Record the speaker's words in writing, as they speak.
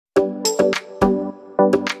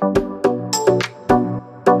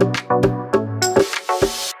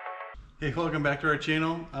welcome back to our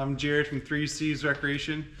channel. I'm Jared from 3C's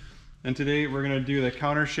Recreation, and today we're going to do the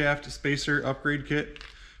Countershaft Spacer Upgrade Kit.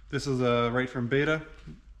 This is right from Beta.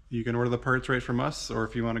 You can order the parts right from us, or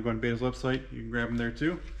if you want to go on Beta's website, you can grab them there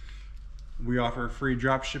too. We offer free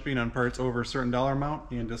drop shipping on parts over a certain dollar amount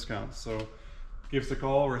and discounts. So give us a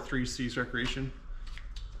call. We're 3C's Recreation.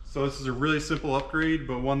 So this is a really simple upgrade,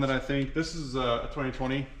 but one that I think, this is a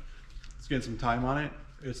 2020. It's getting some time on it.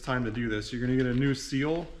 It's time to do this. You're going to get a new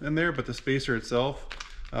seal in there, but the spacer itself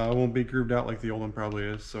won't be grooved out like the old one probably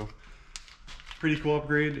is. So pretty cool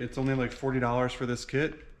upgrade. It's only like $40 for this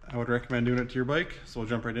kit. I would recommend doing it to your bike, so we'll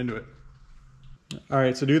jump right into it. All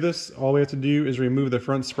right, so to do this, all we have to do is remove the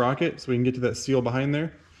front sprocket so we can get to that seal behind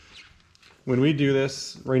there. When we do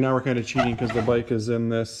this, right now we're kind of cheating because the bike is in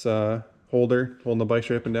this holder, holding the bike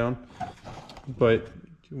straight up and down. But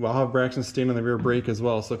I'll have Braxton stand on the rear brake as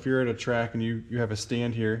well. So if you're at a track and you have a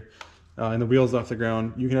stand here and the wheel's off the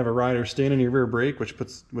ground, you can have a rider stand on your rear brake,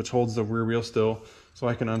 which holds the rear wheel still, so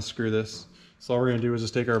I can unscrew this. So all we're gonna do is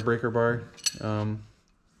just take our breaker bar.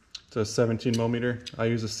 It's a 17 millimeter. I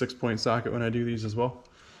use a 6-point socket when I do these as well.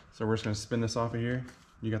 So we're just gonna spin this off of here.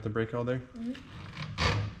 You got the brake held there? Mm-hmm.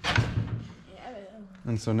 Yeah.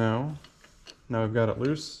 And so now we've got it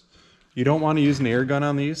loose. You don't want to use an air gun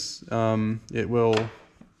on these. It will,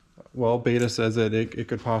 well, Beta says that it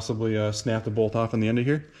could possibly snap the bolt off on the end of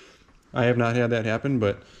here. I have not had that happen,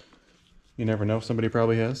 but you never know. Somebody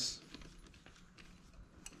probably has.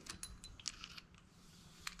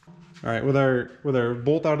 All right, with our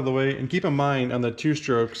bolt out of the way, and keep in mind on the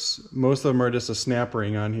 2-strokes, most of them are just a snap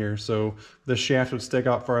ring on here. So the shaft would stick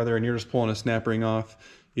out farther and you're just pulling a snap ring off.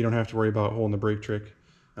 You don't have to worry about holding the brake trick.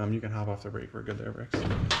 You can hop off the brake. We're good there,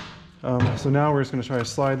 Rex. So now we're just going to try to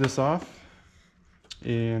slide this off,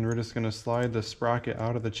 and we're just going to slide the sprocket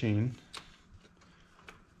out of the chain.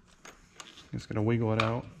 Just going to wiggle it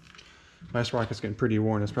out. My sprocket's getting pretty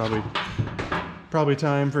worn. It's probably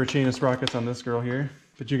time for a chain of sprockets on this girl here.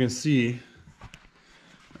 But you can see,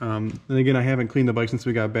 and again, I haven't cleaned the bike since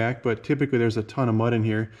we got back, but typically there's a ton of mud in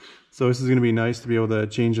here. So this is going to be nice to be able to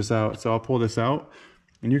change this out. So I'll pull this out,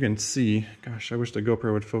 and you can see, gosh, I wish the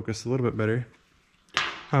GoPro would focus a little bit better,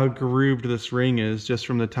 how grooved this ring is just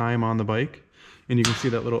from the time on the bike. And you can see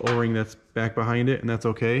that little O-ring that's back behind it, and that's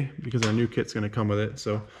okay because our new kit's going to come with it.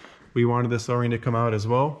 So we wanted this O-ring to come out as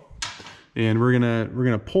well, and we're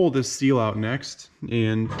gonna pull this seal out next.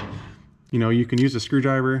 And you know, you can use a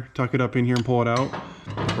screwdriver, tuck it up in here and pull it out.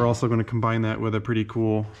 We're also going to combine that with a pretty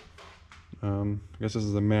cool, I guess this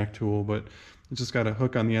is a Mac tool, but it's just got a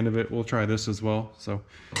hook on the end of it. We'll try this as well. So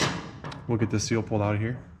we'll get this seal pulled out of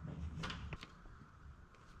here.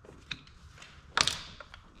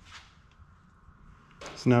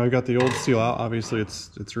 So now we've got the old seal out. Obviously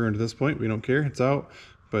it's ruined at this point. We don't care, it's out,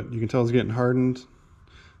 but you can tell it's getting hardened,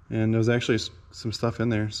 and there's actually some stuff in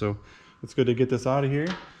there. So it's good to get this out of here.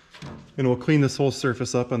 And we'll clean this whole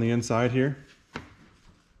surface up on the inside here.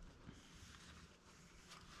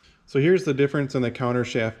 So here's the difference in the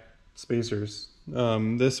Countershaft spacers.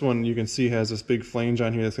 This one you can see has this big flange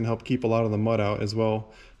on here that's going to help keep a lot of the mud out as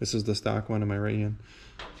well. This is the stock one in my right hand.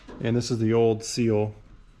 And this is the old seal.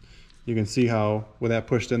 You can see how with that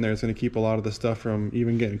pushed in there, it's going to keep a lot of the stuff from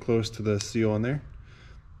even getting close to the seal in there.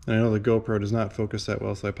 And I know the GoPro does not focus that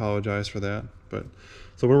well, so I apologize for that. But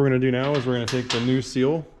so what we're going to do now is we're going to take the new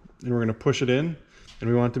seal and we're going to push it in, and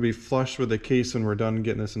we want it to be flush with the case when we're done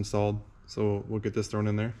getting this installed. So we'll get this thrown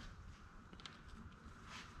in there.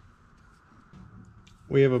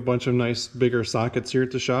 We have a bunch of nice bigger sockets here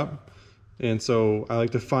at the shop, and so I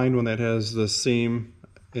like to find one that has the same,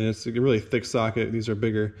 and it's a really thick socket. These are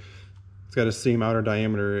bigger. It's got the same outer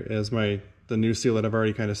diameter as the new seal that I've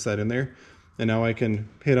already kind of set in there. And now I can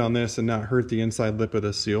hit on this and not hurt the inside lip of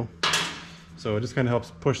the seal. So it just kind of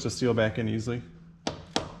helps push the seal back in easily.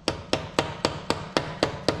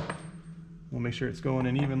 We'll make sure it's going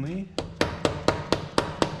in evenly.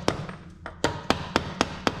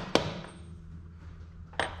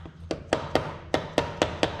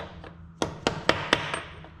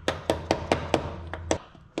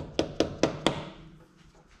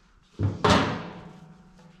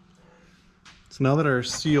 So now that our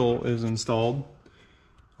seal is installed,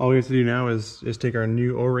 all we have to do now is take our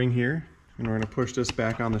new O-ring here, and we're going to push this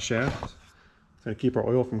back on the shaft. It's going to keep our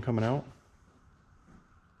oil from coming out.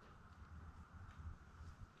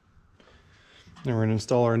 And we're going to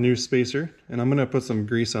install our new spacer, and I'm going to put some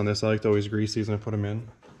grease on this. I like to always grease these when I put them in.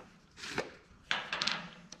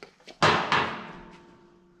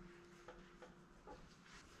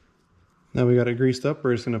 Now we got it greased up,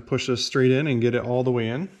 we're just going to push this straight in and get it all the way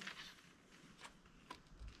in.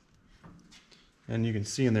 And you can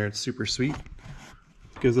see in there it's super sweet.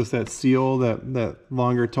 Gives us that seal, that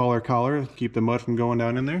longer, taller collar, keep the mud from going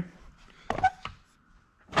down in there.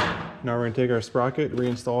 Now we're going to take our sprocket,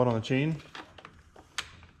 reinstall it on the chain.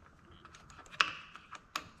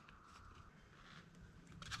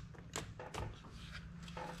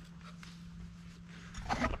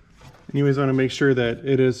 And you always want to make sure that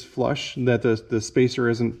it is flush, that the spacer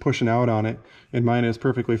isn't pushing out on it, and mine is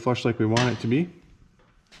perfectly flush like we want it to be.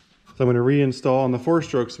 So I'm going to reinstall. On the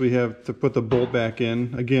 4-strokes, we have to put the bolt back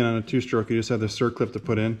in. Again, on a 2-stroke, you just have the circlip to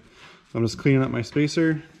put in. So I'm just cleaning up my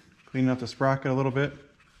spacer, cleaning up the sprocket a little bit.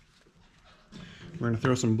 We're going to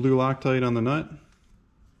throw some blue Loctite on the nut,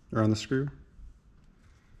 or on the screw.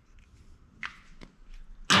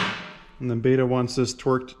 And then Beta wants this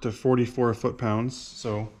torqued to 44 foot-pounds.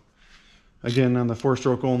 So again, on the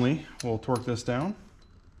 4-stroke only, we'll torque this down,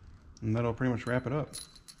 and that'll pretty much wrap it up.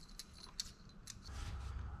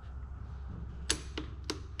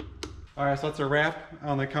 Alright, so that's a wrap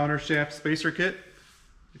on the Countershaft spacer kit.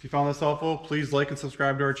 If you found this helpful, please like and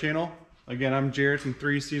subscribe to our channel. Again, I'm Jared from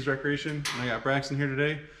 3C's Recreation, and I got Braxton here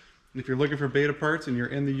today. And if you're looking for Beta parts and you're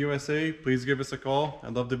in the USA, please give us a call.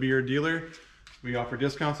 I'd love to be your dealer. We offer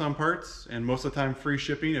discounts on parts, and most of the time free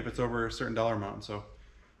shipping if it's over a certain dollar amount. So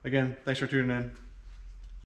again, thanks for tuning in.